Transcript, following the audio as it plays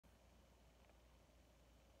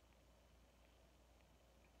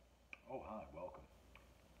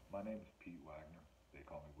My name's Pete Wagner. They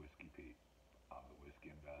call me Whiskey Pete. I'm the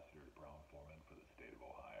whiskey ambassador to Brown-Forman for the state of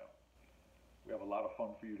Ohio. We have a lot of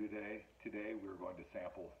fun for you today. Today we're going to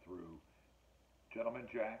sample through Gentleman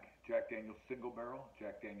Jack, Jack Daniel's Single Barrel,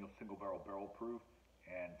 Jack Daniel's Single Barrel Barrel Proof,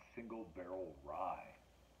 and Single Barrel Rye.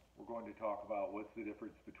 We're going to talk about what's the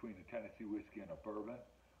difference between a Tennessee whiskey and a bourbon.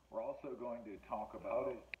 We're also going to talk about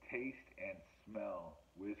how to taste and smell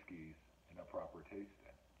whiskeys in a proper tasting.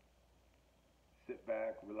 Sit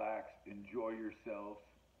back, relax, enjoy yourselves.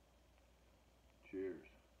 Cheers.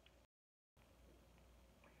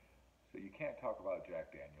 So you can't talk about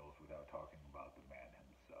Jack Daniel's without talking about the man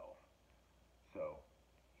himself. So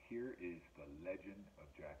here is the legend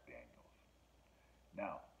of Jack Daniel's.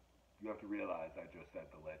 Now, you have to realize I just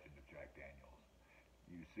said the legend of Jack Daniel's.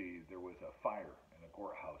 You see, there was a fire in a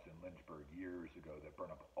courthouse in Lynchburg years ago that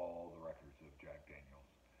burned up all the records of Jack Daniel's.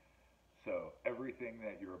 So everything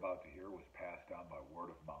that you're about to hear was passed down by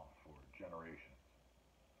word of mouth for generations.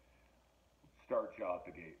 Start you out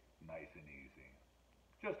the gate nice and easy.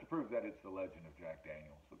 Just to prove that it's the legend of Jack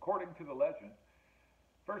Daniel's. According to the legend,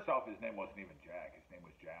 first off, his name wasn't even Jack. His name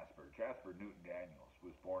was Jasper. Jasper Newton Daniels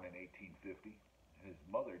was born in 1850, and his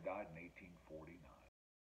mother died in 1849.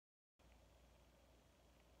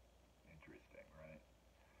 Interesting, right?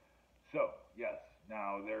 So, yes,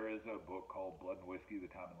 now there is a book called Blood and Whiskey, The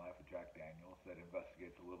Time and Life of Jack Daniels that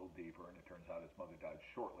investigates a little deeper, and it turns out his mother died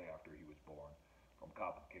shortly after he was born from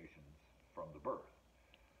complications from the birth.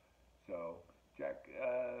 So, Jack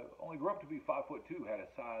only grew up to be 5'2", had a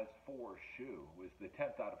size 4 shoe, was the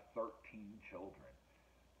 10th out of 13 children.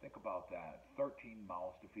 Think about that, 13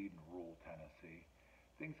 mouths to feed in rural Tennessee.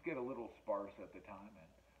 Things get a little sparse at the time,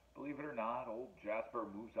 and believe it or not, old Jasper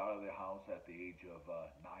moves out of the house at the age of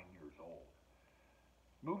 9 years old.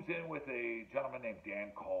 Moves in with a gentleman named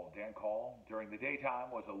Dan Call. Dan Call, during the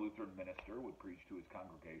daytime, was a Lutheran minister, would preach to his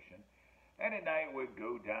congregation, and at night would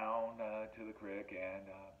go down to the creek and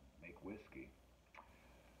make whiskey.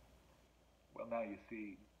 Well, now you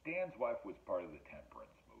see, Dan's wife was part of the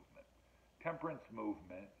temperance movement. Temperance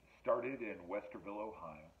movement started in Westerville,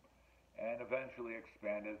 Ohio, and eventually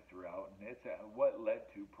expanded throughout, and it's what led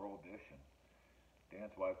to Prohibition.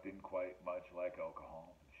 Dan's wife didn't quite much like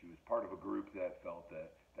alcohol. She was part of a group that felt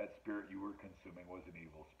that that spirit you were consuming was an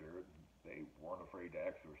evil spirit, and they weren't afraid to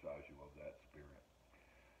exorcise you of that spirit.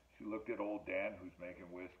 She looked at old Dan, who's making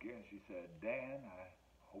whiskey, and she said, Dan, I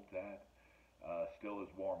hope that still is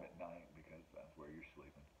warm at night, because that's where you're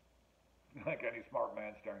sleeping. Like any smart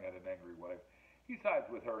man staring at an angry wife, he sides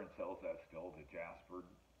with her and sells that still to Jasper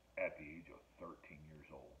at the age of 13 years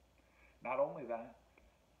old. Not only that,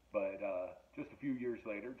 but just a few years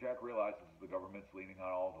later, Jack realizes the government's leaning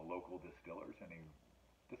on all the local distillers, and he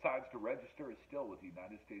decides to register his still with the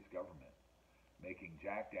United States government, making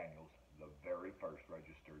Jack Daniel's the very first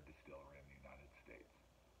registered distillery in the United States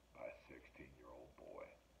by a 16-year-old boy.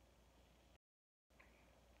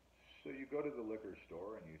 So you go to the liquor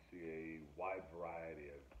store and you see a wide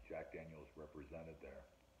variety of Jack Daniel's represented there.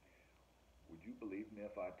 Would you believe me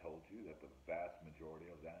if I told you that the vast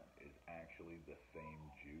majority of that is actually the same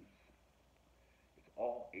juice? It's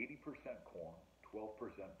all 80% corn, 12%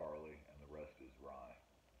 barley, and the rest is rye.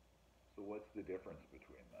 So what's the difference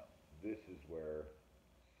between them? This is where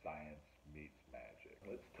science meets magic.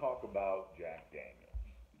 Let's talk about Jack Daniel's,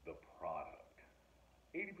 the product.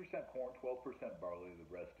 80% corn, 12% barley,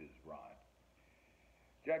 the rest is rye.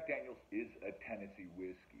 Jack Daniel's is a Tennessee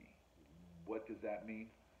whiskey. What does that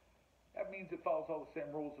mean? That means it follows all the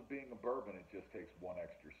same rules of being a bourbon. It just takes one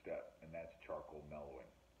extra step, and that's charcoal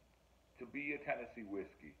mellowing. To be a Tennessee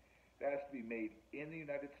whiskey, it has to be made in the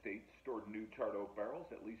United States, stored in new charred oak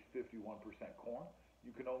barrels, at least 51% corn.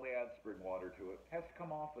 You can only add spring water to it. It has to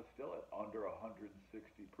come off a still at under 160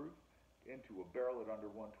 proof, into a barrel at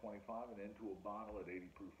under 125, and into a bottle at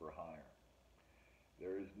 80 proof or higher.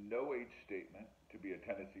 There is no age statement to be a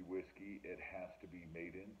Tennessee whiskey. It has to be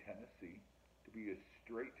made in Tennessee. To be a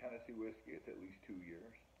straight Tennessee whiskey, it's at least 2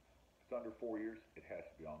 years. If it's under 4 years, it has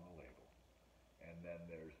to be on the label. And then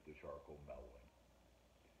there's the charcoal mellowing.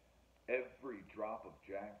 Every drop of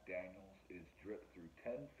Jack Daniel's is dripped through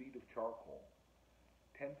 10 feet of charcoal,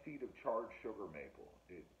 10 feet of charred sugar maple.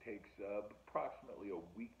 It takes approximately a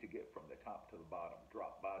week to get from the top to the bottom,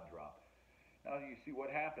 drop by drop. Now you see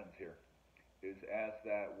what happens here is as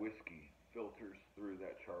that whiskey filters through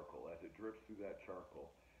that charcoal, as it drips through that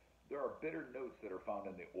charcoal, there are bitter notes that are found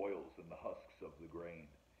in the oils and the husks of the grain.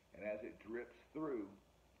 And as it drips through,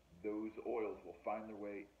 those oils will find their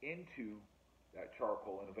way into that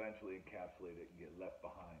charcoal and eventually encapsulate it and get left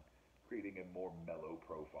behind, creating a more mellow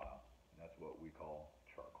profile. And that's what we call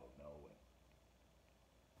charcoal mellowing.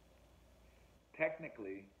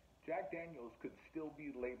 Technically, Jack Daniels could still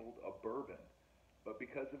be labeled a bourbon, but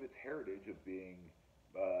because of its heritage of being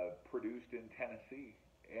produced in Tennessee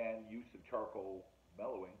and use of charcoal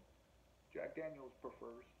mellowing, Jack Daniels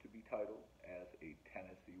prefers to be titled as a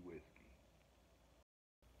Tennessee whiskey.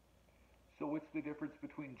 So what's the difference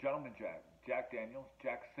between Gentleman Jack, Jack Daniels,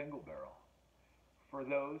 Jack Single Barrel? For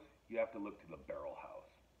those, you have to look to the barrel house.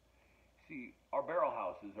 See, our barrel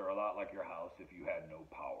houses are a lot like your house if you had no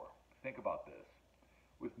power. Think about this.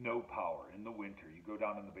 With no power, in the winter, you go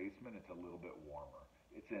down in the basement, it's a little bit warmer.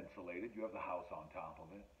 It's insulated, you have the house on top of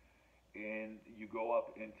it. And you go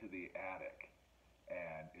up into the attic,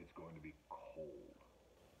 and it's going to be cold.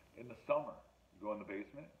 In the summer, you go in the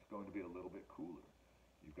basement, it's going to be a little bit cooler.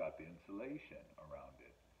 You've got the insulation around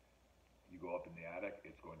it. You go up in the attic,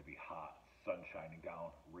 it's going to be hot, sun shining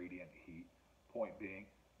down, radiant heat. Point being,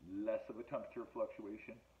 less of a temperature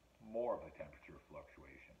fluctuation, more of a temperature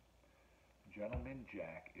fluctuation. Gentleman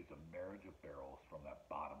Jack is a marriage of barrels from that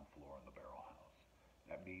bottom floor in the barrel house.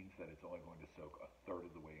 That means that it's only going to soak a third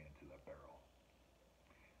of the way into that barrel.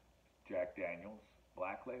 Jack Daniels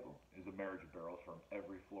Black Label is a marriage of barrels from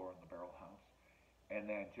every floor in the barrel house. And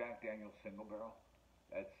then Jack Daniels Single Barrel,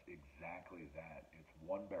 that's exactly that. It's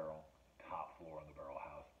one barrel, top floor in the barrel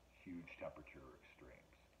house, huge temperature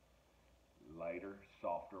extremes. Lighter,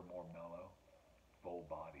 softer, more mellow,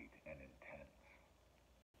 full-bodied, and intense.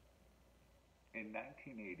 In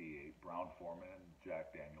 1988, Brown-Forman and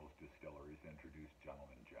Jack Daniels distilleries introduced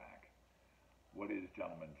Gentleman Jack. What is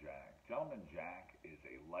Gentleman Jack? Gentleman Jack is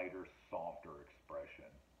a lighter, softer expression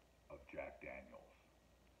of Jack Daniels.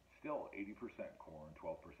 Still 80% corn,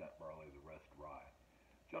 12% barley, the rest rye.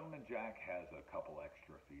 Gentleman Jack has a couple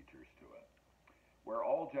extra features to it. Where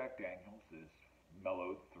all Jack Daniels is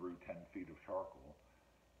mellowed through 10 feet of charcoal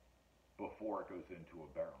before it goes into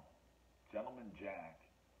a barrel, Gentleman Jack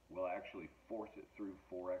will actually force it through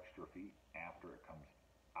 4 extra feet after it comes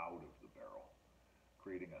out of the barrel,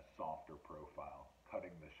 creating a softer profile,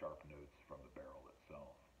 cutting the sharp notes from the barrel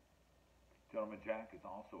itself. Gentleman Jack is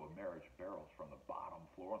also a marriage of barrels from the bottom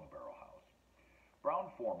floor in the barrel house.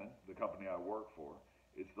 Brown-Forman, the company I work for,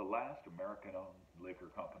 is the last American-owned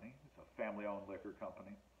liquor company. It's a family-owned liquor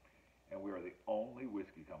company, and we are the only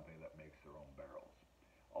whiskey company that makes their own barrels.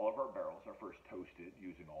 All of our barrels are first toasted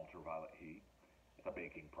using ultraviolet heat. It's a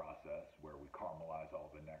baking process where we caramelize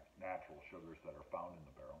all the natural sugars that are found in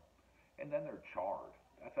the barrel. And then they're charred.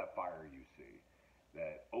 That's that fire you see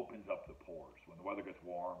that opens up the pores. When the weather gets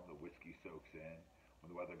warm, the whiskey soaks in.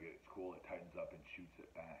 When the weather gets cool, it tightens up and shoots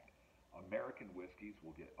it back. American whiskeys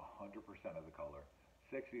will get 100% of the color,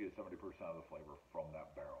 60 to 70% of the flavor from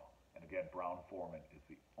that barrel. And again, Brown-Forman is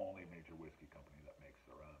the only major whiskey company that makes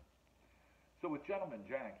their own. So with Gentleman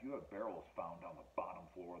Jack, you have barrels found on the bottom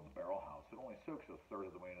floor of the barrel house. It only soaks a third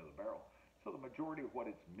of the way into the barrel. So the majority of what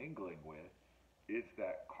it's mingling with is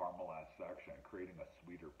that caramelized section, creating a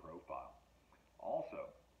sweeter profile. Also,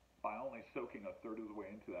 by only soaking a third of the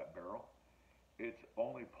way into that barrel, it's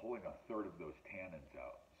only pulling a third of those tannins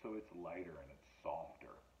out. So it's lighter and it's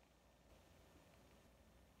softer.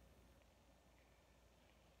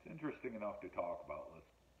 It's interesting enough to talk about.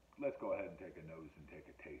 Let's go ahead and take a nose and take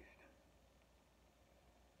a taste.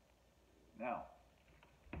 Now,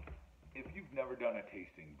 if you've never done a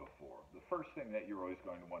tasting before, the first thing that you're always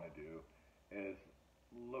going to want to do is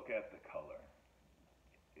look at the color.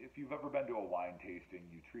 If you've ever been to a wine tasting,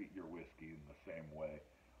 you treat your whiskey in the same way.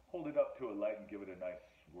 Hold it up to a light and give it a nice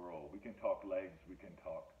swirl. We can talk legs, we can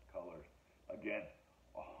talk colors. Again,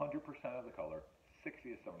 100% of the color,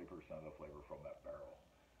 60 to 70% of the flavor from that barrel.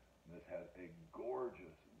 And this has a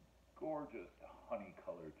gorgeous, gorgeous honey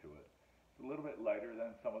color to it. It's a little bit lighter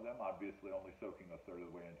than some of them, obviously only soaking a third of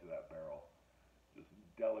the way into that barrel. Just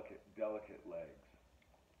delicate, delicate legs.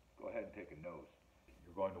 Go ahead and take a nose.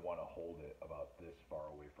 You're going to want to hold it about this far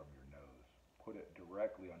away from your nose. Put it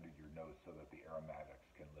directly under your nose so that the aromatics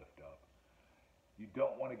can lift up. You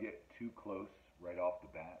don't want to get too close right off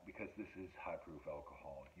the bat because this is high-proof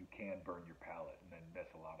alcohol. You can burn your palate and then miss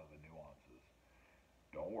a lot of the nuances.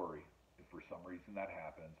 Don't worry. If for some reason that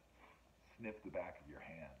happens, sniff the back of your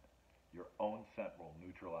hand. Your own scent will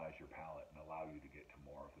neutralize your palate and allow you to get to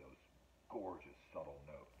more of those gorgeous, subtle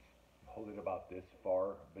notes. Hold it about this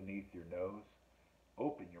far beneath your nose.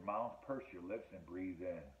 Open your mouth, purse your lips, and breathe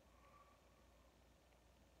in.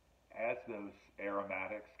 As those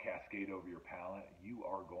aromatics cascade over your palate, you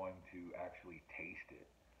are going to actually taste it.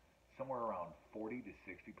 Somewhere around 40 to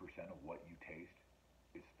 60% of what you taste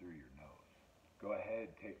is through your nose. Go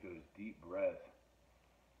ahead, take those deep breaths.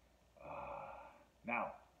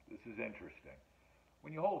 Now, this is interesting.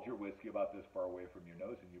 When you hold your whiskey about this far away from your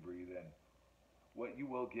nose and you breathe in, what you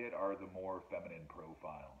will get are the more feminine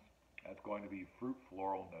profiles. That's going to be fruit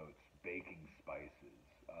floral notes, baking spices,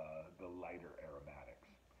 the lighter aromatics.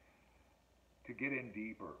 To get in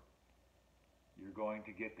deeper, you're going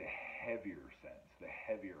to get the heavier scents, the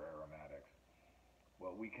heavier aromatics,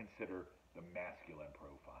 what we consider the masculine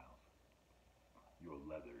profiles. Your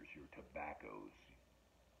leathers, your tobaccos,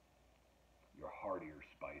 your heartier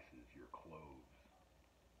spices, your cloves.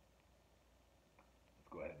 Let's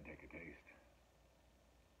go ahead and take a taste.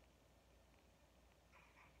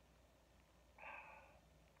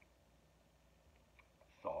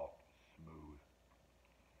 Soft, smooth,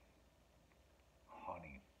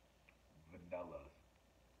 honey, vanillas,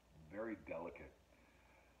 very delicate.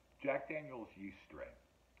 Jack Daniel's yeast strain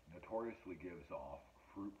notoriously gives off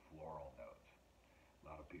fruit floral notes.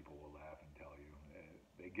 A lot of people will laugh and tell you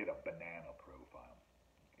they get a banana profile.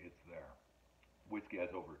 It's there. Whiskey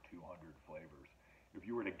has over 200 flavors. If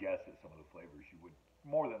you were to guess at some of the flavors, you would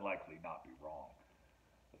more than likely not be wrong.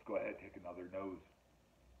 Let's go ahead and take another nose,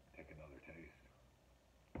 take another taste.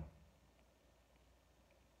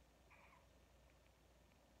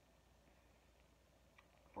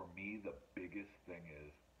 For me, the biggest thing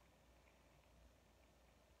is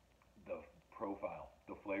the profile,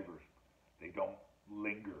 the flavors. They don't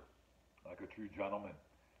linger like a true gentleman.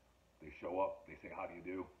 They show up, they say, "How do you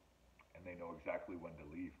do?" And they know exactly when to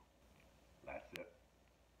leave. That's it.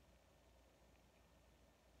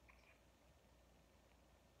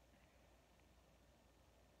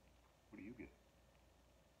 What do you get?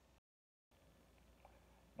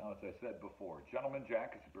 Now, as I said before, Gentleman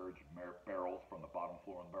Jack is marriage barrels from the bottom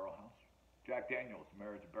floor in the barrel house. Jack Daniels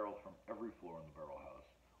marriage barrels from every floor in the barrel house.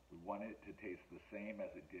 We want it to taste the same as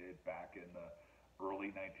it did back in the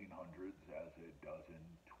early 1900s as it does in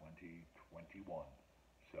 2021.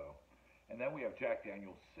 So, and then we have Jack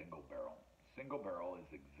Daniel's single barrel. Single barrel is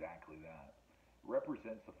exactly that. It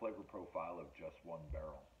represents the flavor profile of just one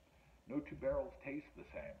barrel. No two barrels taste the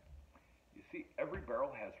same. You see, every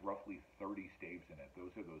barrel has roughly 30 staves in it.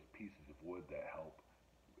 Those are those pieces of wood that help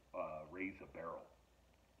raise a barrel.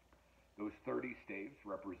 Those 30 staves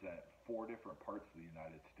represent four different parts of the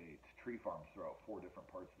United States, tree farms throughout four different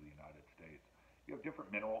parts of the United States. You have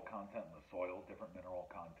different mineral content in the soil, different mineral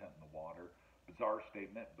content in the water. Bizarre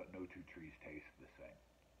statement, but no two trees taste the same.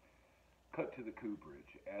 Cut to the cooperage.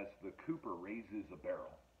 As the cooper raises a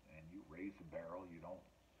barrel, and you raise a barrel, you don't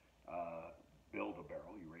build a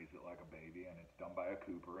barrel, you raise it like a baby, and it's done by a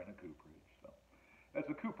cooper in a cooperage. So, as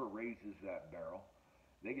the cooper raises that barrel,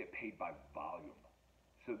 they get paid by volume.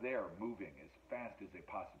 So they are moving as fast as they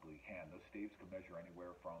possibly can. Those staves can measure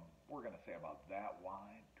anywhere from, we're going to say, about that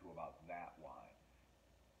wide to about that wide.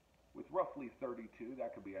 With roughly 32,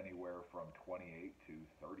 that could be anywhere from 28 to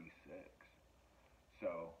 36.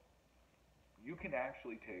 So you can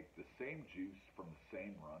actually take the same juice from the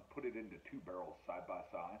same run, put it into two barrels side by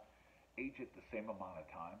side, age it the same amount of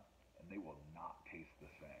time, and they will not taste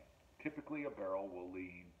the same. Typically, a barrel will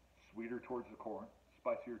lean sweeter towards the corn,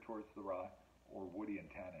 spicier towards the rye, or woody and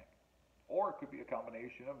tannic. Or it could be a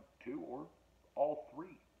combination of two or all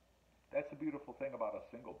three. That's the beautiful thing about a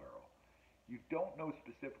single barrel. You don't know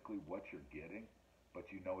specifically what you're getting, but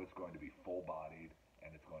you know it's going to be full-bodied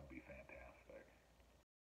and it's going to be fantastic.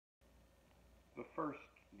 The first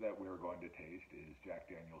that we're going to taste is Jack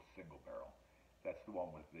Daniel's Single Barrel. That's the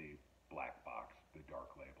one with the black box, the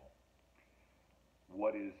dark label.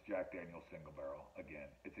 What is Jack Daniel's Single Barrel? Again,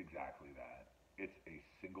 it's exactly that. It's a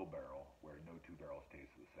single barrel where no two barrels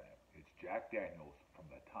taste the same. It's Jack Daniel's from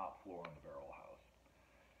the top floor in the barrel house.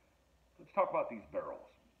 Let's talk about these barrels.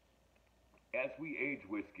 As we age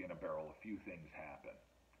whiskey in a barrel, a few things happen.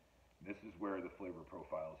 This is where the flavor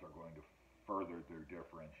profiles are going to further their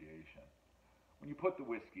differentiation. When you put the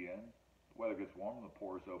whiskey in, the weather gets warm, the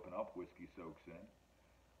pores open up, whiskey soaks in.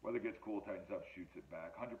 Weather gets cool, tightens up, shoots it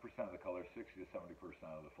back. 100% of the color, 60 to 70%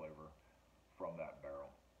 of the flavor from that barrel.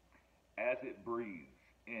 As it breathes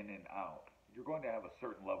in and out, you're going to have a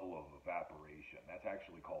certain level of evaporation. That's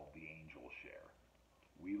actually called the angel share.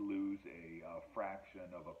 We lose a fraction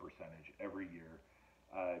of a percentage every year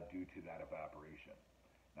due to that evaporation.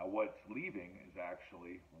 Now, what's leaving is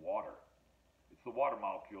actually water. It's the water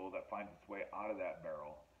molecule that finds its way out of that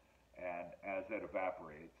barrel, and as it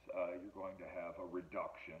evaporates, you're going to have a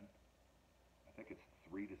reduction. I think it's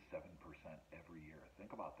 3 to 7% every year.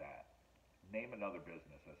 Think about that. Name another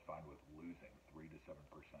business that's fine with losing 3 to 7%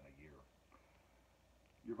 a year.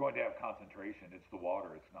 You're going to have concentration. It's the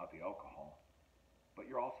water, it's not the alcohol. But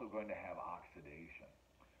you're also going to have oxidation.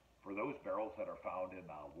 For those barrels that are found in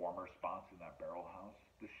warmer spots in that barrel house,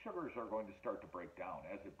 the sugars are going to start to break down.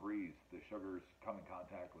 As it breathes, the sugars come in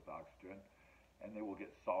contact with oxygen, and they will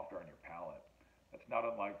get softer on your palate. That's not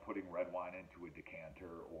unlike putting red wine into a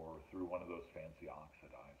decanter or through one of those fancy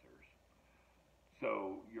oxidizers.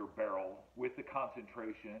 So your barrel, with the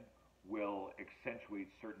concentration, will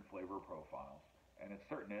accentuate certain flavor profiles. And in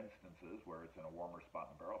certain instances, where it's in a warmer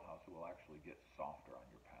spot in the barrel house, it will actually get softer on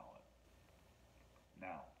your palate.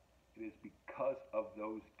 Now, it is because of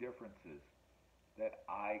those differences that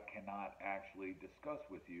I cannot actually discuss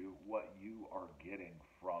with you what you are getting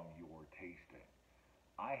from your tasting.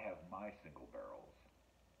 I have my single barrels.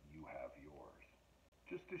 You have yours.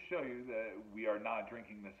 Just to show you that we are not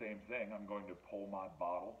drinking the same thing, I'm going to pull my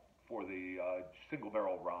bottle for the single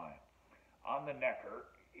barrel rye. On the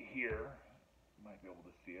necker here, you might be able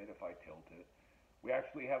to see it if I tilt it, we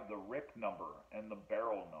actually have the Rick number and the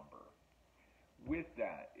barrel number. With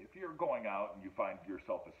that, if you're going out and you find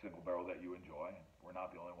yourself a single barrel that you enjoy, and we're not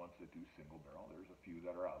the only ones that do single barrel, there's a few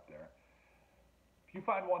that are out there. If you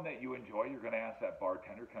find one that you enjoy, you're going to ask that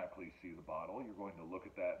bartender, can I please see the bottle? You're going to look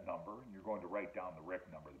at that number, and you're going to write down the Rick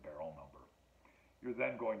number, the barrel number. You're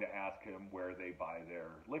then going to ask him where they buy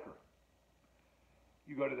their liquor.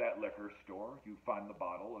 You go to that liquor store, you find the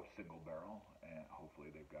bottle of single barrel, and hopefully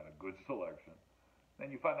they've got a good selection.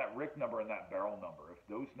 Then you find that Rick number and that barrel number. If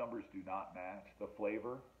those numbers do not match, the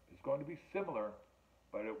flavor is going to be similar,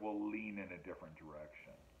 but it will lean in a different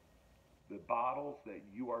direction. The bottles that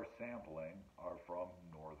you are sampling are from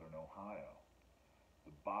Northern Ohio.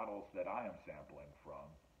 The bottles that I am sampling from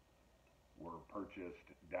were purchased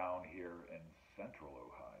down here in Central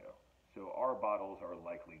Ohio. So our bottles are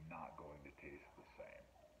likely not going to taste the same.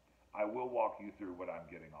 I will walk you through what I'm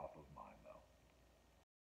getting off of mine, though.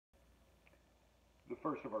 The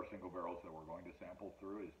first of our single barrels that we're going to sample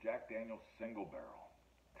through is Jack Daniel's Single Barrel,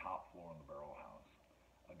 top floor in the barrel house.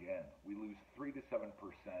 Again, we lose 3 to 7%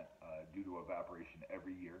 due to evaporation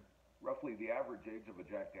every year. Roughly the average age of a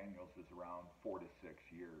Jack Daniel's is around 4 to 6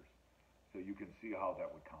 years. So you can see how that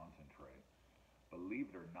would concentrate.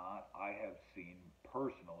 Believe it or not, I have seen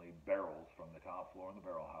personally barrels from the top floor in the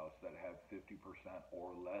barrel house that have 50%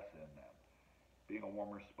 or less in them. Being a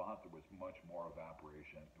warmer spot, there was much more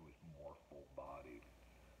evaporation. It was more full-bodied.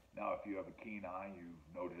 Now, if you have a keen eye, you've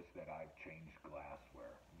noticed that I've changed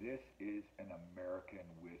glassware. This is an American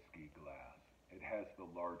whiskey glass. It has the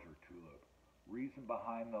larger tulip. Reason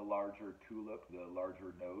behind the larger tulip, the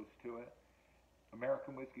larger nose to it,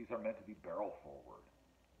 American whiskeys are meant to be barrel forward,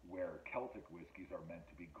 where Celtic whiskeys are meant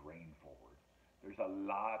to be grain forward. There's a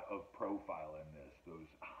lot of profile in this.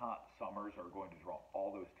 Those hot summers are going to draw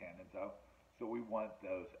all those tannins out, so we want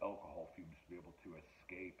those alcohol fumes to be able to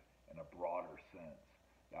escape in a broader sense.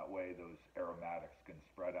 That way those aromatics can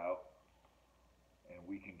spread out and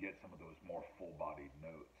we can get some of those more full-bodied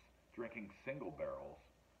notes. Drinking single barrels,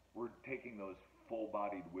 we're taking those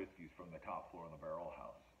full-bodied whiskeys from the top floor in the barrel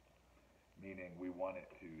house, meaning we want it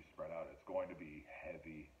to spread out. It's going to be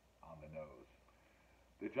heavy on the nose.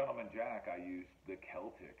 The Gentleman Jack, I used the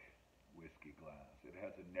Celtic whiskey glass. It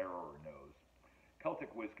has a narrower nose.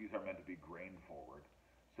 Celtic whiskeys are meant to be grain forward,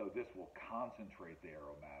 so this will concentrate the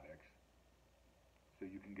aromatics so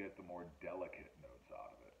you can get the more delicate notes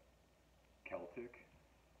out of it. Celtic,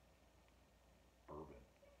 bourbon,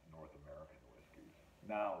 North American whiskeys.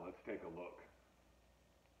 Now let's take a look.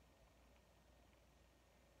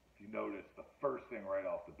 If you notice, the first thing right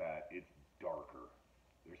off the bat, it's darker.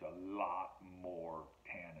 There's a lot more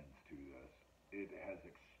tannins to this. It has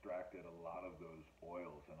extracted a lot of those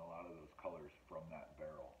oils and a lot of those colors from that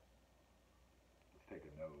barrel. Let's take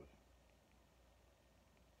a nose.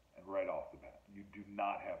 And right off the bat, you do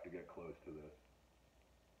not have to get close to this.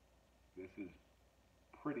 This is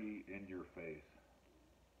pretty in your face.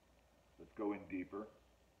 Let's go in deeper.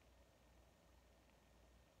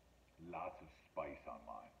 Lots of spice on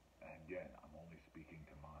mine. And again, I'm only speaking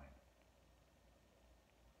to mine.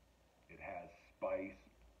 It has spice.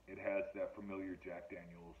 It has that familiar Jack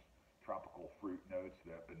Daniel's tropical fruit notes,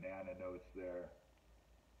 that banana notes there.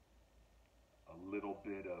 A little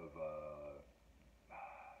bit of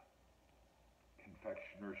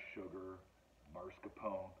confectioner's sugar,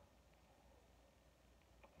 mascarpone.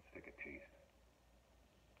 Let's take a taste.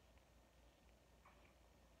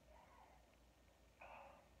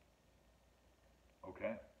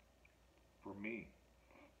 Okay. For me,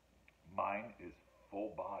 mine is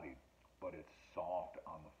full-bodied, but it's soft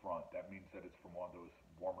on the front. That means that it's from one of those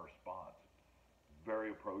warmer spots.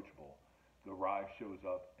 Very approachable. The rye shows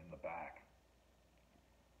up in the back.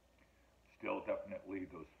 Still definitely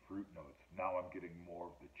those fruit notes. Now I'm getting more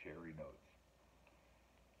of the cherry notes.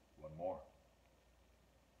 One more.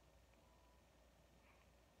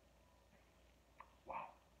 Wow.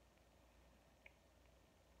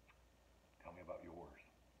 Tell me about yours.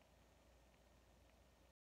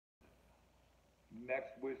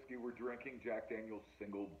 Next whiskey we're drinking, Jack Daniel's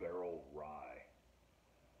Single Barrel Rye.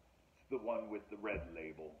 It's the one with the red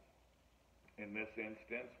label. In this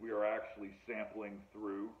instance, we are actually sampling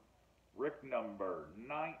through Rick number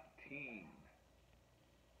 19.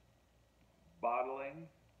 Bottling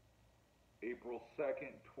April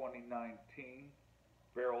 2nd, 2019.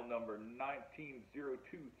 Barrel number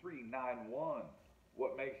 1902391.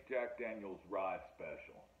 What makes Jack Daniel's Rye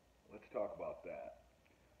special? Let's talk about that.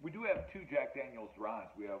 We do have two Jack Daniel's ryes.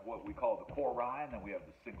 We have what we call the core rye, and then we have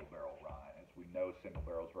the single barrel rye. As we know, single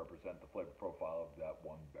barrels represent the flavor profile of that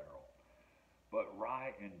one barrel. But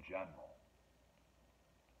rye in general.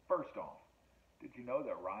 First off, did you know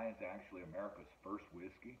that rye is actually America's first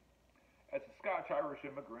whiskey? As the Scotch-Irish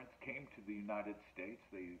immigrants came to the United States,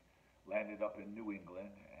 they landed up in New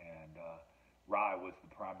England, and rye was the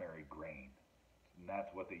primary grain. And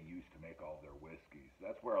that's what they used to make all their whiskeys.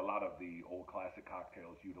 That's where a lot of the old classic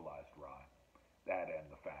cocktails utilized rye. That and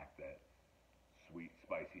the fact that sweet,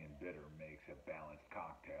 spicy, and bitter makes a balanced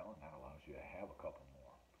cocktail, and that allows you to have a couple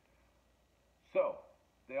more. So,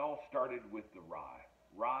 they all started with the rye.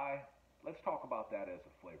 Rye, let's talk about that as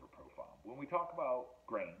a flavor profile. When we talk about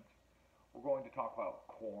grains, we're going to talk about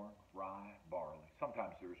corn, rye, barley.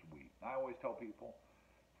 Sometimes there's wheat. I always tell people,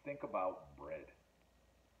 think about bread.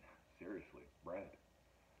 Seriously, bread.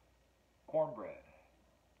 Cornbread,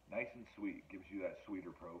 nice and sweet, gives you that sweeter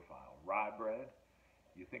profile. Rye bread,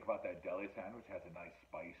 you think about that deli sandwich, has a nice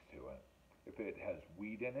spice to it. If it has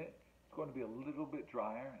wheat in it, it's going to be a little bit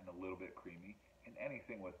drier and a little bit creamy. And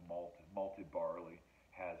anything with malted barley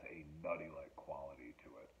has a nutty-like quality to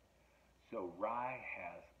it. So rye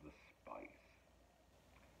has the spice.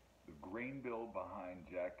 The grain bill behind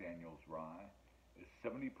Jack Daniel's Rye is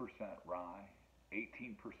 70% rye,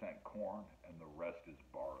 18% corn, and the rest is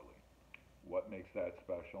barley. What makes that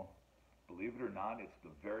special? Believe it or not, it's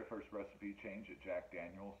the very first recipe change at Jack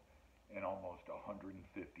Daniel's in almost 150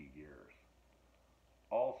 years.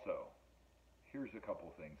 Also, here's a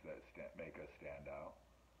couple things that make us stand out.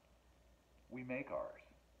 We make ours.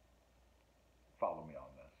 Follow me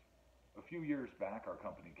on this. A few years back, our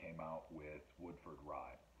company came out with Woodford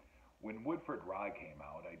Rye. When Woodford Rye came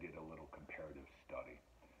out, I did a little comparative study.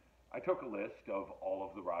 I took a list of all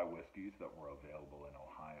of the rye whiskeys that were available in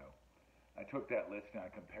Ohio. I took that list and I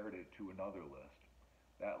compared it to another list.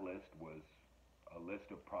 That list was a list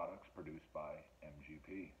of products produced by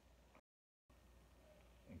MGP.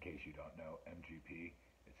 In case you don't know, MGP,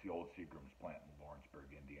 it's the old Seagram's plant in Lawrenceburg,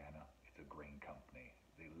 Indiana. It's a grain company.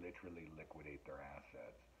 They literally liquidate their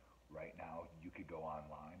assets. Right now, you could go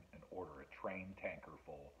online and order a train tanker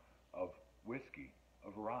full of whiskey,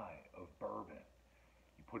 of rye, of bourbon.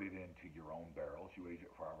 You put it into your own barrels. You age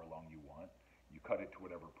it for however long you want. You cut it to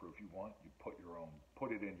whatever proof you want. You put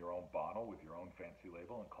it in your own bottle with your own fancy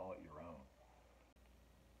label and call it your own.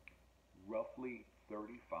 Roughly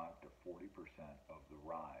 35 to 40% of the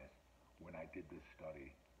ryes, when I did this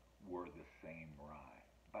study, were the same rye.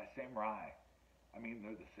 By same rye, I mean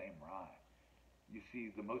they're the same rye. You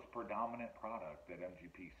see, the most predominant product that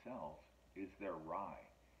MGP sells is their rye,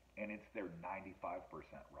 and it's their 95%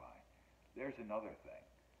 rye. There's another thing.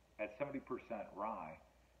 At 70% rye,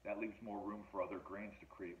 that leaves more room for other grains to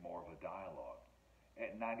create more of a dialogue.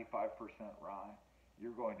 At 95% rye,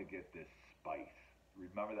 you're going to get this spice.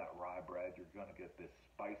 Remember that rye bread? You're going to get this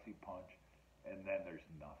spicy punch, and then there's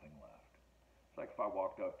nothing left. It's like if I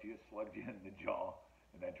walked up to you, slugged you in the jaw,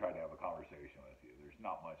 and then tried to have a conversation with you. There's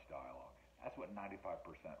not much dialogue. That's what 95%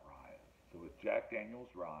 rye is. So with Jack Daniel's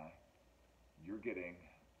Rye, you're getting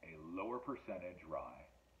a lower percentage rye,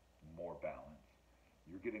 more balance.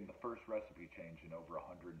 You're getting the first recipe change in over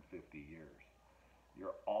 150 years.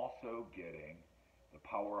 You're also getting the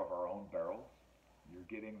power of our own barrels. You're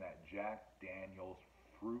getting that Jack Daniel's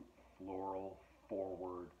fruit floral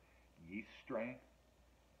forward yeast strength.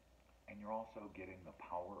 And you're also getting the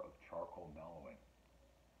power of charcoal mellowing.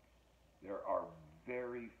 There are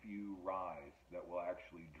very few ryes that will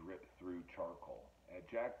actually drip through charcoal. At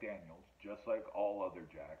Jack Daniel's, just like all other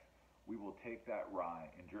Jacks, we will take that rye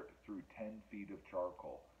and drip it through 10 feet of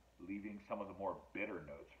charcoal, leaving some of the more bitter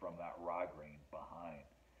notes from that rye grain behind,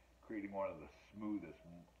 creating one of the smoothest,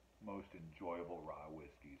 most enjoyable rye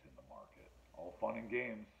whiskeys in the market. All fun and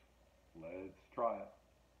games. Let's try it.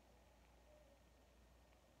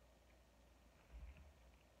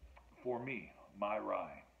 For me, my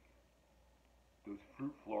rye, those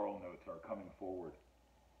fruit floral notes are coming forward.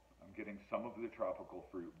 I'm getting some of the tropical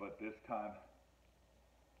fruit, but this time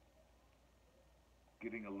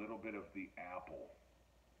getting a little bit of the apple,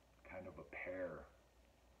 kind of a pear,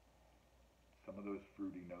 some of those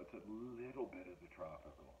fruity notes, a little bit of the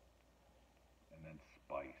tropical, and then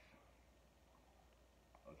spice.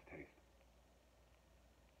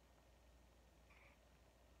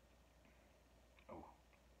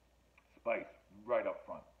 Spice right up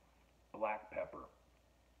front. Black pepper.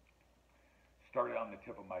 Started on the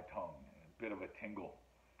tip of my tongue, a bit of a tingle.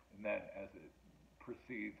 And then as it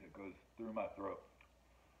proceeds, it goes through my throat.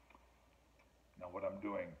 Now what I'm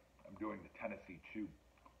doing the Tennessee chew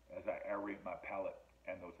as I aerate my palate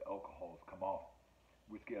and those alcohols come off.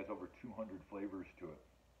 Whiskey has over 200 flavors to it.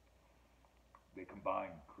 They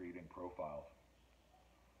combine, creating profiles.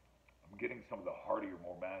 I'm getting some of the heartier,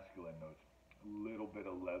 more masculine notes. A little bit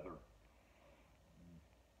of leather.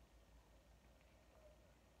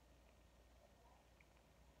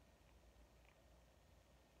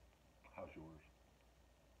 How's yours?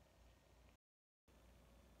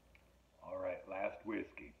 All right, last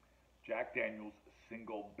whiskey. Jack Daniel's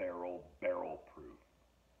Single Barrel Barrel Proof.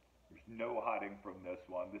 There's no hiding from this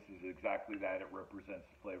one. This is exactly that. It represents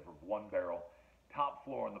the flavor of one barrel, top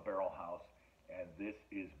floor in the barrel house, and this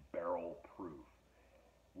is barrel proof.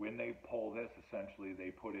 When they pull this, essentially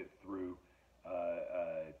they put it through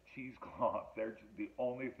cheesecloth. The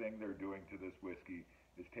only thing they're doing to this whiskey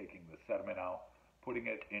is taking the sediment out, putting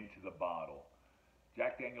it into the bottle.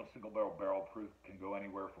 Jack Daniel's Single Barrel Barrel Proof can go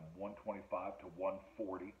anywhere from 125 to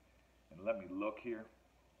 140. And let me look here.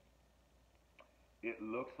 It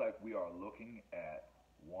looks like we are looking at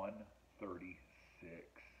 136.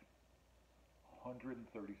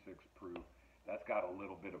 136 proof. That's got a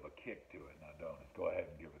little bit of a kick to it, now don't it? Go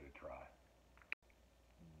ahead and give it a try.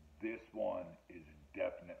 This one is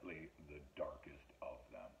definitely the darkest of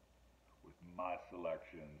them. With my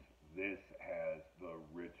selections, this has the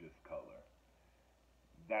richest color.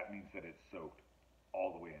 That means that it's soaked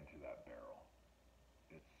all the way into that barrel.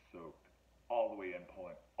 It's soaked all the way in,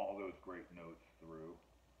 pulling all those great notes through.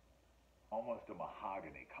 Almost a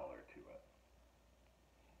mahogany color to it.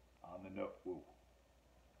 On the note, ooh,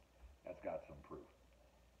 that's got some proof.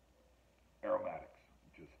 Aromatics,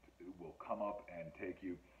 just it will come up and take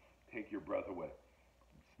your breath away.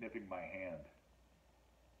 I'm sniffing my hand.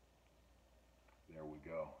 There we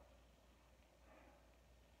go.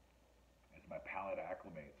 As my palate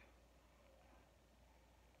acclimates.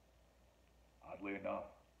 Oddly enough,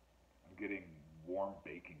 I'm getting warm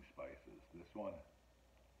baking spices. This one,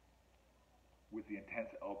 with the intense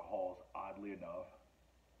alcohols, oddly enough,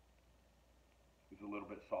 is a little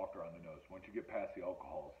bit softer on the nose. Once you get past the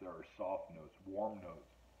alcohols, there are soft notes, warm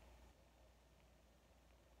notes.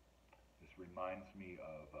 This reminds me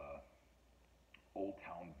of old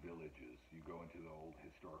town villages. You go into the old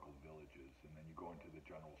historical villages, and then you go into the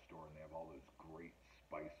general store, and they have all those great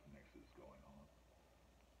spice mixes going on.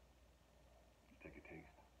 Just take a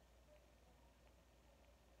taste.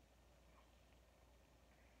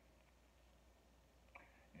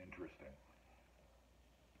 Interesting.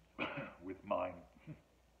 With mine,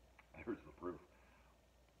 there's the proof.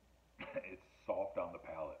 It's soft on the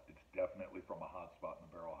palate. It's definitely from a hot spot in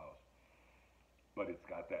the barrel house, but it's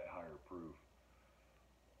got that higher proof.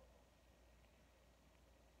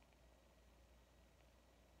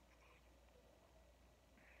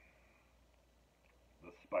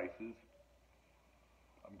 The spices,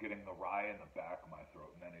 I'm getting the rye in the back of my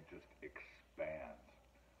throat, and then it just expands.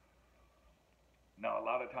 Now, a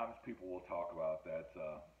lot of times people will talk about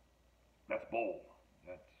that's bold.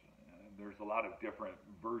 There's a lot of different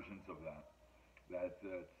versions of that. That's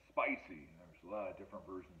spicy. There's a lot of different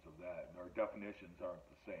versions of that, and our definitions aren't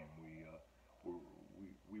the same.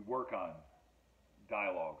 We work on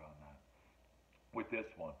dialogue on that. With this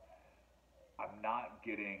one, I'm not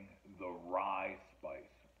getting the rye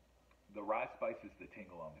spice. The rye spice is the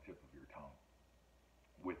tingle on the tip of your tongue.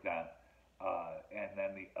 With that, and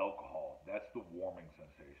then the alcohol, that's the warming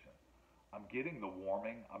sensation. I'm getting the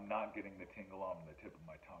warming, I'm not getting the tingle on the tip of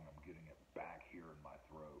my tongue, I'm getting it back here in my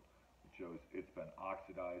throat. It shows it's been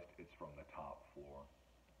oxidized, it's from the top floor.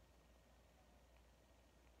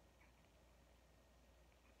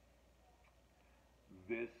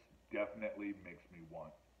 This definitely makes me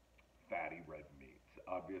want fatty red meats.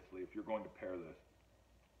 Obviously, if you're going to pair this,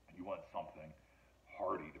 you want something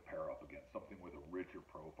hearty to pair up against, something with a richer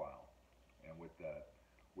profile. And with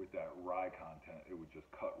that rye content, it would just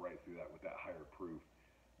cut right through that with that higher proof,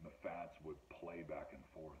 and the fats would play back and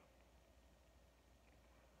forth.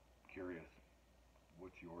 Curious,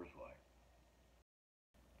 what's yours like?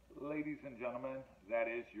 Ladies and gentlemen, that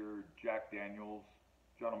is your Jack Daniel's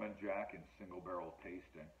Gentleman Jack and Single Barrel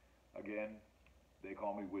tasting. Again, they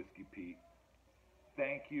call me Whiskey Pete.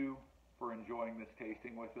 Thank you for enjoying this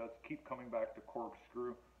tasting with us. Keep coming back to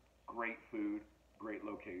Corkscrew. Great food, great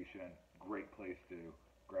location, great place to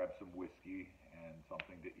grab some whiskey and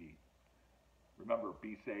something to eat. Remember,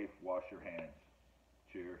 be safe, wash your hands.